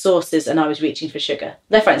from other sources, and I was reaching for sugar.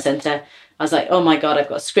 Left, right, and centre. I was like, oh my God, I've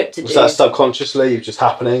got a script to do. Was that subconsciously just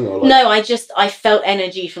happening? Or No, I felt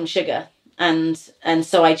energy from sugar. And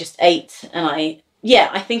so I just ate, and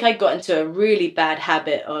I think I got into a really bad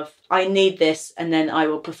habit of, I need this, and then I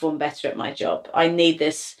will perform better at my job. I need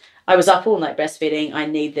this. I was up all night breastfeeding. I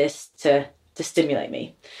need this to stimulate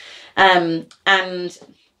me. And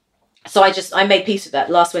so I made peace with that.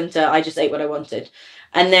 Last winter, I just ate what I wanted.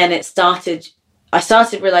 And then I started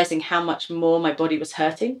realizing how much more my body was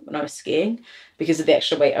hurting when I was skiing because of the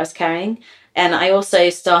extra weight I was carrying. And I also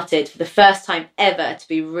started, for the first time ever, to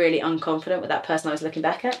be really unconfident with that person I was looking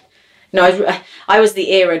back at. I was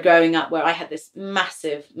the era growing up where I had this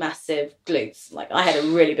massive, massive glutes. Like, I had a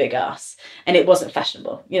really big ass, and it wasn't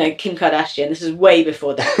fashionable. Kim Kardashian, this is way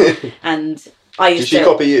before that. And I used to... Did she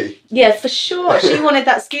copy you? Yeah, for sure. She wanted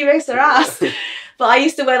that ski racer ass. But I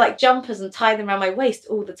used to wear like jumpers and tie them around my waist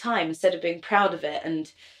all the time instead of being proud of it.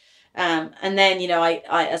 And then, I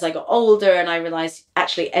as I got older, and I realised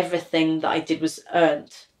actually everything that I did was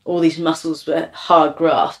earned. All these muscles were hard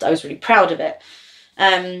graft. I was really proud of it.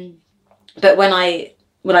 But when I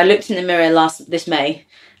looked in the mirror this May,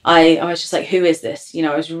 I was just like, who is this?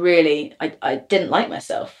 I was really, I didn't like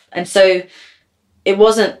myself. And so it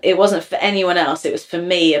wasn't for anyone else. It was for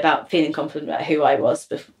me about feeling confident about who I was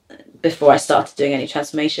before I started doing any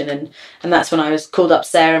transformation. And that's when I was called up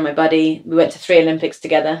Sarah, my buddy. We went to 3 Olympics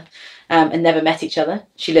together. And never met each other.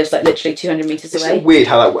 She lives like literally 200 metres away. It's weird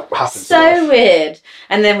how that happens. So weird.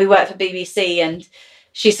 And then we worked for BBC, and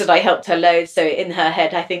she said I helped her loads. So in her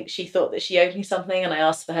head, I think she thought that she owed me something, and I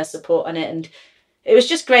asked for her support on it. And it was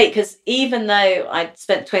just great because even though I'd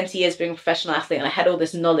spent 20 years being a professional athlete and I had all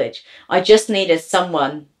this knowledge, I just needed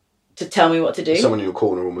someone to tell me what to do. Someone in your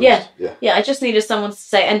corner almost. Yeah, I just needed someone to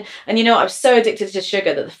say. And I was so addicted to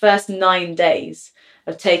sugar that the first 9 days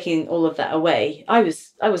of taking all of that away, I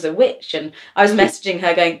was a witch, and I was messaging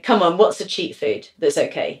her going, come on, what's a cheat food that's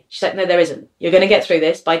okay? She's like, no, there isn't. You're going to get through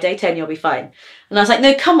this. By day 10, you'll be fine. And I was like,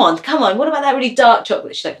 no, come on. What about that really dark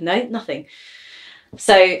chocolate? She's like, no, nothing.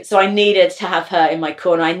 So I needed to have her in my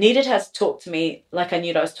corner. I needed her to talk to me like I knew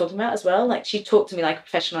what I was talking about as well. Like, she talked to me like a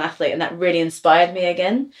professional athlete, and that really inspired me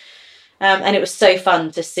again. And it was so fun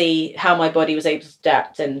to see how my body was able to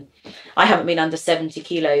adapt. And I haven't been under 70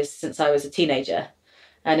 kilos since I was a teenager.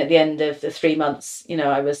 And at the end of the 3 months,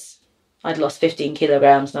 I'd lost 15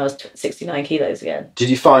 kilograms, and I was 69 kilos again.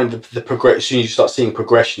 Did you find the progression? You start seeing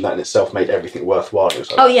progression, that in itself made everything worthwhile. It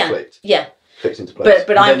was like clicked into place.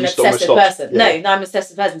 But I'm an obsessive person. Yeah. No, I'm an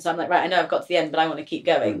obsessive person. So I'm like, right, I know I've got to the end, but I want to keep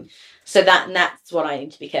going. So that's what I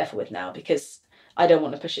need to be careful with now, because I don't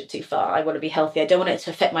want to push it too far. I want to be healthy. I don't want it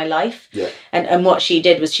to affect my life. Yeah. And what she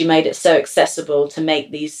did was she made it so accessible to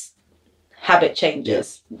make these habit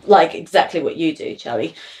changes, like exactly what you do,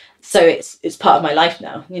 Charlie. So it's part of my life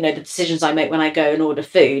now. You know, the decisions I make when I go and order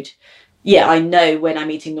food, I know when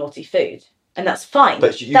I'm eating naughty food, and that's fine.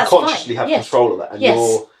 But you consciously have control of that,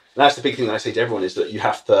 and that's the big thing that I say to everyone, is that you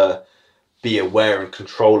have to be aware and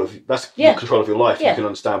control of control of your life. You can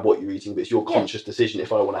understand what you're eating, but it's your conscious decision.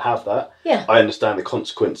 If I want to have that, I understand the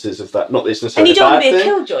consequences of that. Not that it's necessarily and you don't want to be thing.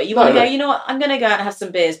 A killjoy. You want to go, you know what, I'm going to go out and have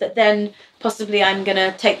some beers, but then possibly I'm going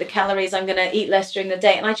to take the calories, I'm going to eat less during the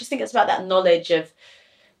day. And I just think it's about that knowledge of,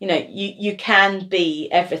 you know, you can be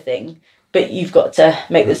everything, but you've got to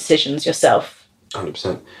make the decisions yourself.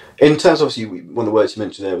 100%. In terms, obviously, one of the words you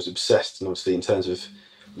mentioned there was obsessed, and obviously in terms of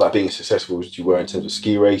like being as successful as you were in terms of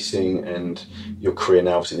ski racing and your career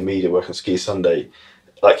now, obviously in the media, working on Ski Sunday,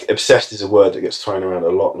 like obsessed is a word that gets thrown around a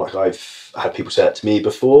lot. Like I've had people say that to me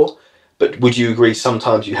before, but would you agree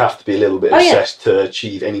sometimes you have to be a little bit obsessed to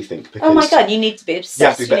achieve anything? Because oh my God, you need to be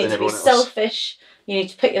obsessed. You need to be selfish. You need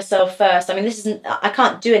to put yourself first. I mean, I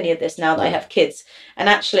can't do any of this now that I have kids. And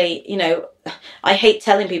actually, you know, I hate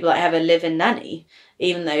telling people that I have a live-in nanny,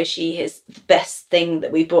 even though she is the best thing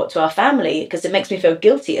that we brought to our family, because it makes me feel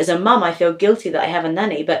guilty. As a mum, I feel guilty that I have a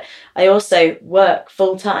nanny, but I also work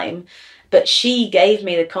full time. But she gave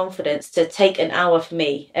me the confidence to take an hour for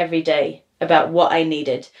me every day about what I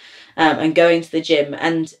needed, and going to the gym.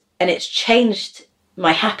 And it's changed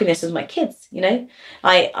my happiness with my kids, you know.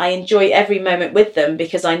 I enjoy every moment with them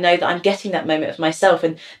because I know that I'm getting that moment for myself.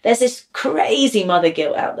 And there's this crazy mother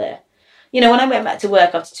guilt out there. You know, when I went back to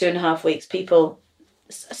work after 2.5 weeks, people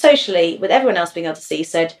socially, with everyone else being able to see,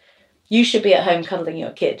 said, you should be at home cuddling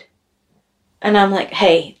your kid. And I'm like,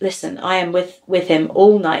 hey, listen, I am with him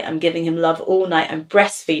all night. I'm giving him love all night. I'm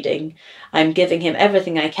breastfeeding. I'm giving him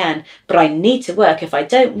everything I can. But I need to work. If I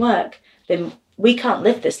don't work, then we can't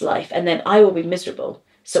live this life. And then I will be miserable.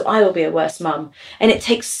 So I will be a worse mum. And it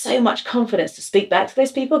takes so much confidence to speak back to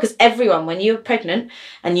those people, because everyone, when you're pregnant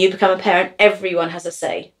and you become a parent, everyone has a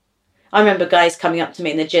say. I remember guys coming up to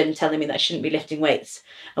me in the gym telling me that I shouldn't be lifting weights.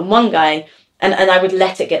 And one guy, and I would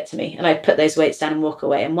let it get to me, and I'd put those weights down and walk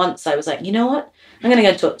away. And once I was like, you know what? I'm going to go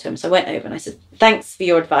and talk to him. So I went over and I said, thanks for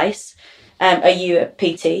your advice. Are you a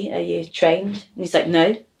PT? Are you trained? And he's like,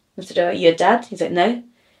 no. I said, are you a dad? He's like, no.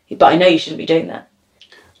 But I know you shouldn't be doing that.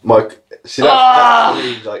 Mike, see, that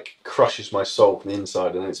really like crushes my soul from the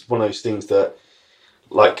inside. And it's one of those things that,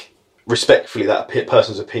 like, respectfully, that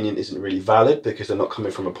person's opinion isn't really valid because they're not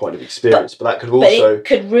coming from a point of experience. But that could also... But it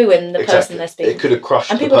could ruin the person they're speaking. It could have crushed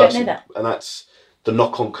the person. And people don't know that. And that's the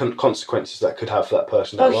knock-on consequences that could have for that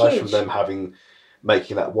person in their life, huge. from them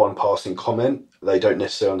making that one passing comment. They don't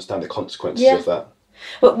necessarily understand the consequences of that.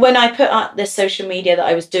 But when I put up this social media that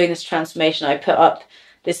I was doing this transformation, I put up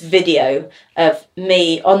this video of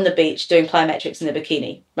me on the beach doing plyometrics in a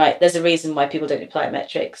bikini, right? There's a reason why people don't do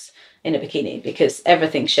plyometrics in a bikini, because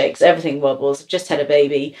everything shakes, everything wobbles. I've just had a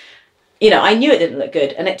baby. You know, I knew it didn't look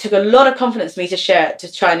good, and it took a lot of confidence for me to share it,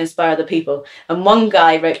 to try and inspire other people. And one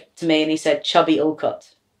guy wrote to me and he said, Chubby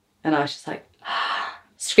Alcott. And I was just like,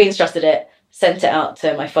 screenshotted it, sent it out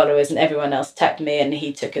to my followers, and everyone else tagged me, and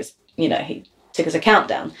he took his account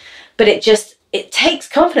down. But it takes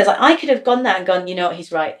confidence. Like, I could have gone there and gone, you know what,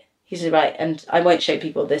 he's right, and I won't show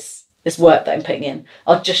people this work that I'm putting in.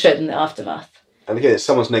 I'll just show them the aftermath. And again, it's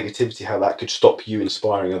someone's negativity, how that could stop you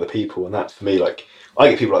inspiring other people. And that, for me, like, I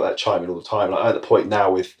get people like that chime in all the time. Like, I'm at the point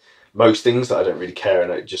now with most things that I don't really care,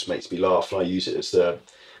 and it just makes me laugh, and I use it as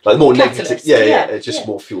like more catalyst. negative. It's just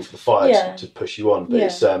more fuel for the fire to push you on. But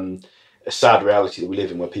it's a sad reality that we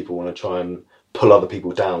live in, where people want to try and pull other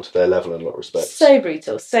people down to their level in a lot of respects. So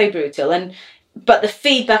brutal. But the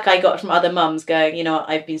feedback I got from other mums going, you know,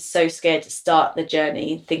 I've been so scared to start the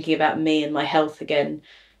journey, thinking about me and my health again,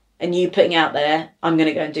 and you putting out there, I'm going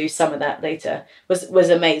to go and do some of that later, was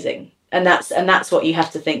amazing. And that's what you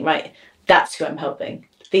have to think, right? That's who I'm helping.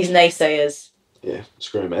 These naysayers. Yeah,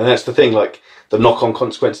 screw them. And that's the thing, like, the knock-on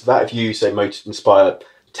consequence of that. If you say inspire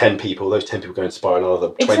 10 people, those 10 people go inspire another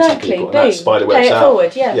 20 people, and that spider webs out.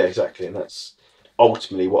 Forward, yeah, exactly. And that's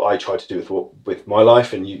ultimately what I try to do with my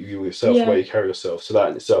life, and you yourself, the way you carry yourself. So that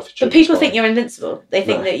in itself is. But people think you're invincible. They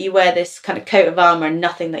think that you wear this kind of coat of armour and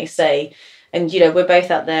nothing they say. And, you know, we're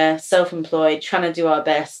both out there, self-employed, trying to do our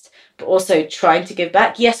best, but also trying to give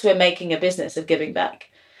back. Yes, we're making a business of giving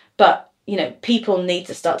back, but, you know, people need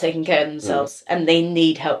to start taking care of themselves, and they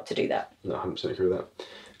need help to do that. No, 100% agree with that.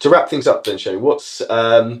 To wrap things up then, Shane, what's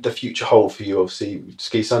the future hold for you? Obviously,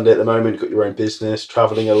 Ski Sunday at the moment, you've got your own business,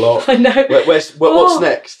 travelling a lot. I know. What's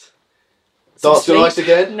next? Dance your ice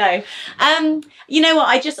again? No. You know what?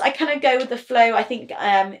 I kind of go with the flow. I think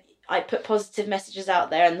I put positive messages out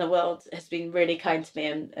there, and the world has been really kind to me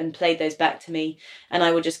and played those back to me, and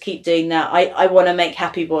I will just keep doing that. I want to make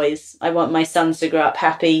happy boys. I want my sons to grow up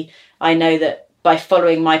happy. I know that by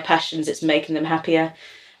following my passions, it's making them happier.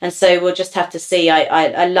 And so we'll just have to see.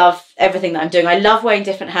 I love everything that I'm doing. I love wearing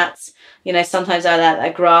different hats. You know, sometimes I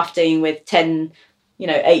like grafting with 10,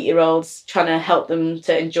 8-year-olds, trying to help them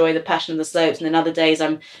to enjoy the passion of the slopes. And then other days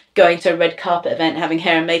I'm going to a red carpet event, having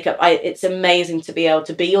hair and makeup. It's amazing to be able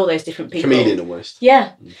to be all those different people. Chameleon almost.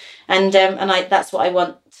 Yeah. And that's what I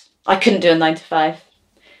want. I couldn't do a 9 to 5.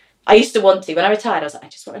 I used to want to. When I retired, I was like, I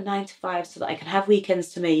just want a 9 to 5 so that I can have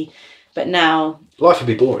weekends to me. But now... life would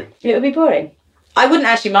be boring. It would be boring. I wouldn't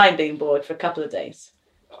actually mind being bored for a couple of days.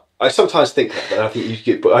 I sometimes think that,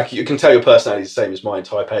 but I think you can tell your personality is the same as mine.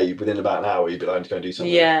 Type A, within about an hour, you'd be like, to go and do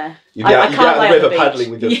something. Yeah. You'd be out on the river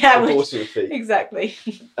paddling with your horse on your feet. Exactly.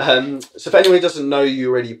 So if anyone who doesn't know you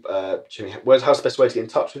already, Chemmy, how's the best way to get in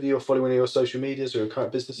touch with you or follow any of your social medias or your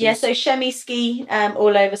current businesses? Yeah, so Chemmy Ski,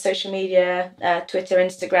 all over social media, Twitter,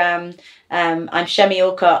 Instagram. I'm Chemmy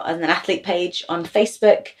Alcott as an athlete page on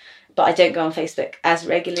Facebook, but I don't go on Facebook as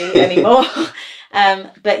regularly anymore.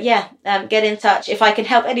 But yeah, get in touch. If I can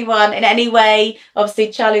help anyone in any way, obviously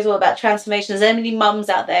Charlie's all about transformation. There's any mums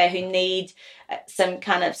out there who need some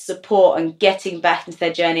kind of support and getting back into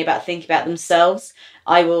their journey about thinking about themselves,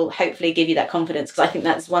 I will hopefully give you that confidence, because I think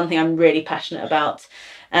that's one thing I'm really passionate about,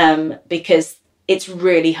 because it's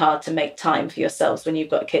really hard to make time for yourselves when you've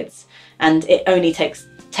got kids, and it only takes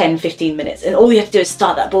 10-15 minutes, and all you have to do is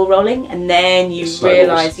start that ball rolling, and then you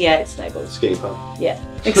realise, it snowballs. Skiing pump. Yeah,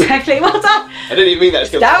 exactly. Well done. I didn't even mean that.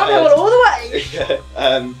 It's downhill all the way.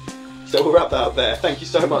 Yeah. So we'll wrap that up there. Thank you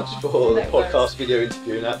so much for the podcast video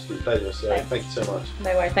interview. An absolute pleasure. So thank you so much.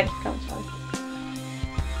 No worries. Thank you for coming, Charlie.